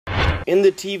In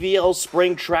the TVL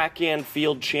Spring Track and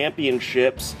Field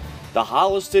Championships, the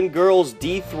Holliston girls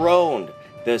dethroned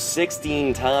the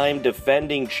 16-time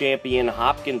defending champion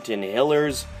Hopkinton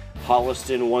Hillers.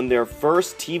 Holliston won their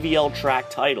first TVL track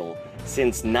title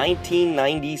since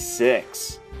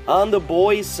 1996. On the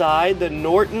boys' side, the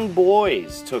Norton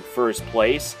boys took first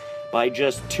place by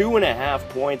just 2.5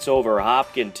 points over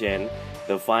Hopkinton.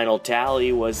 The final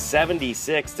tally was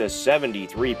 76 to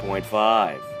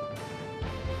 73.5.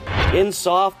 In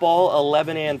softball,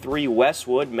 11-3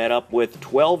 Westwood met up with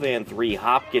 12-3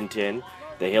 Hopkinton.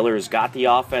 The Hillers got the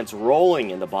offense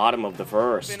rolling in the bottom of the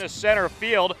first. In a center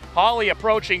field, Holly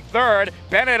approaching third,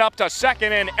 Bennett up to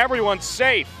second, and everyone's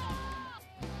safe.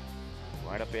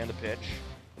 Right up in the pitch.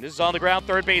 And this is on the ground,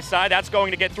 third base side. That's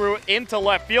going to get through into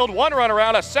left field. One run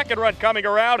around, a second run coming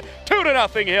around.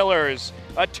 2-0 Hillers.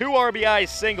 A 2 RBI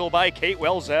single by Kate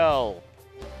Welzell.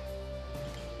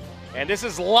 And this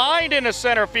is lined into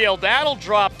center field. That'll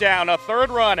drop down. A third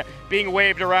run being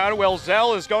waved around.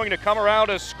 Welzell is going to come around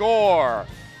to score.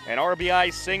 An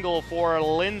RBI single for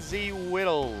Lindsay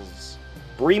Whittles.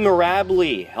 Bree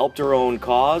Mirably helped her own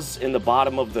cause in the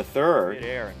bottom of the third.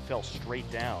 Mid-air and fell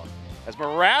straight down. As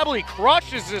Mirably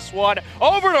crushes this one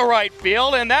over to right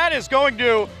field, and that is going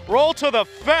to roll to the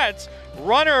fence.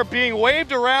 Runner being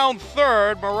waved around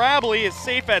third. Mirably is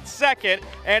safe at second,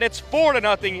 and it's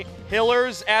 4-0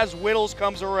 Hillers as Whittles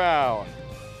comes around.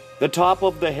 The top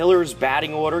of the Hillers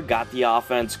batting order got the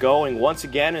offense going once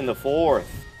again in the fourth.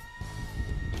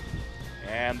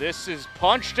 And this is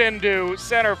punched into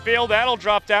center field. That'll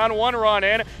drop down, one run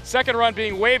in. Second run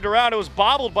being waved around. It was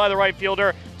bobbled by the right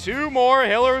fielder. Two more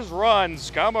Hillers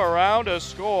runs come around to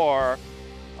score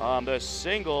on the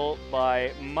single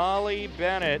by Molly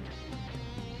Bennett.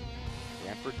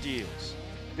 Stanford deals.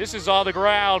 This is on the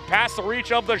ground, past the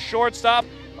reach of the shortstop.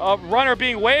 A runner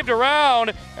being waved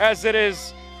around as it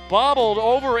is bobbled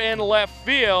over in left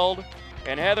field.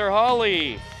 And Heather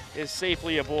Holly is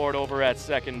safely aboard over at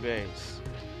second base.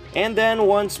 And then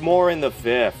once more in the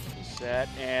fifth. Set,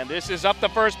 and this is up the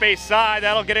first base side.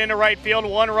 That'll get into right field.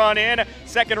 One run in.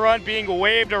 Second run being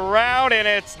waved around, and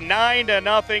it's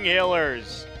 9-0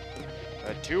 Hillers.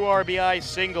 A 2 RBI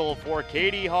single for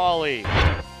Katie Holly.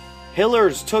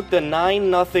 Hillers took the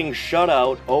 9-0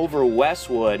 shutout over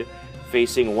Westwood.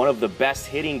 Facing one of the best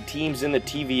hitting teams in the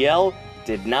TVL,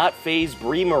 did not faze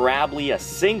Bree Mirably a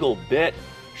single bit.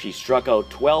 She struck out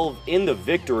 12 in the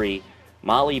victory.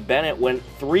 Molly Bennett went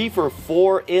 3 for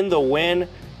 4 in the win.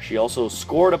 She also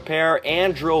scored a pair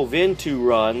and drove in 2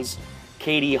 runs.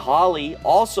 Katie Holly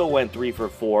also went 3 for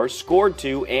 4, scored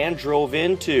 2, and drove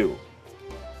in 2.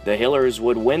 The Hillers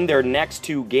would win their next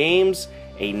 2 games,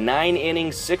 a 9-inning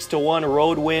 6-1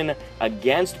 road win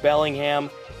against Bellingham,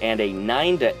 and a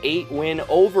 9-8 win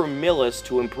over Millis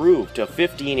to improve to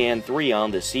 15-3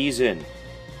 on the season.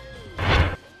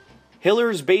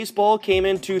 Hillers baseball came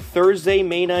into Thursday,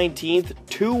 May 19th,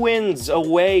 2 wins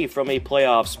away from a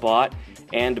playoff spot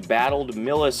and battled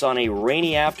Millis on a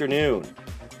rainy afternoon.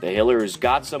 The Hillers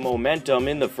got some momentum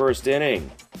in the first inning.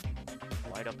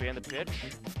 Right up in the pitch.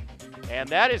 And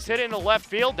that is hit into left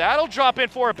field. That'll drop in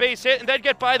for a base hit and then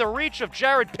get by the reach of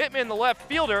Jared Pittman, the left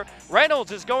fielder.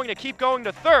 Reynolds is going to keep going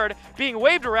to third, being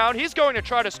waved around. He's going to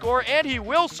try to score, and he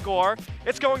will score.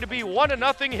 It's going to be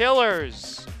 1-0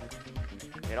 Hillers.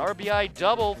 An RBI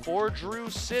double for Drew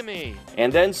Simmy.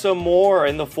 And then some more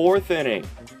in the fourth inning.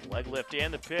 Leg lift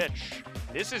and the pitch.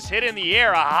 This is hit in the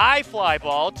air, a high fly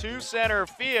ball to center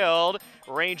field,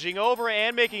 ranging over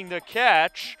and making the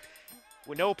catch.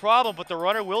 With no problem, but the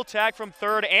runner will tag from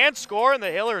third and score, and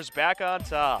the Hillers back on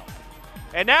top.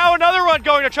 And now another run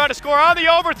going to try to score on the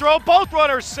overthrow. Both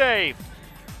runners safe.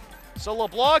 So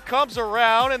LeBlanc comes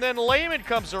around, and then Lehman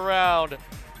comes around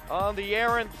on the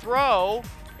errant throw,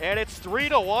 and it's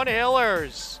 3-1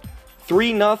 Hillers.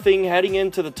 3-0 heading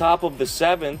into the top of the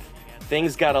seventh.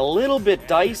 Things got a little bit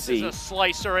dicey. This is a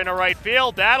slicer into right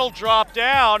field. That'll drop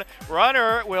down.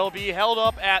 Runner will be held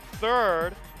up at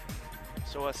third.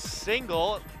 So a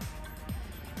single,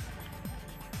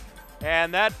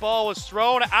 and that ball was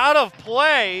thrown out of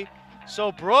play.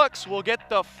 So Brooks will get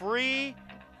the free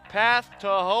path to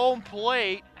home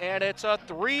plate, and it's a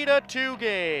 3-2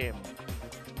 game.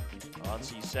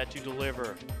 Onsey set to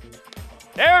deliver.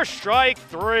 There's strike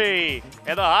 3,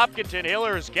 and the Hopkinton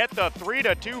Hillers get the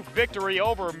 3-2 victory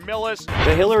over Millis.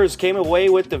 The Hillers came away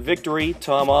with the victory.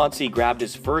 Tom Onsey grabbed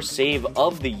his first save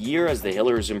of the year as the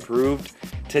Hillers improved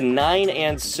to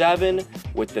 9-7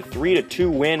 with the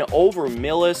 3-2 win over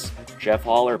Millis. Jeff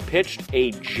Haller pitched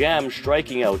a gem,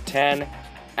 striking out 10.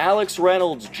 Alex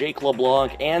Reynolds, Jake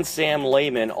LeBlanc, and Sam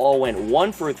Lehman all went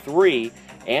 1 for 3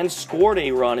 and scored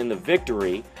a run in the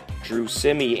victory. Drew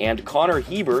Simmy and Connor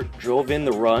Hebert drove in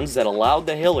the runs that allowed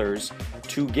the Hillers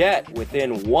to get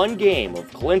within one game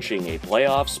of clinching a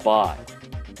playoff spot.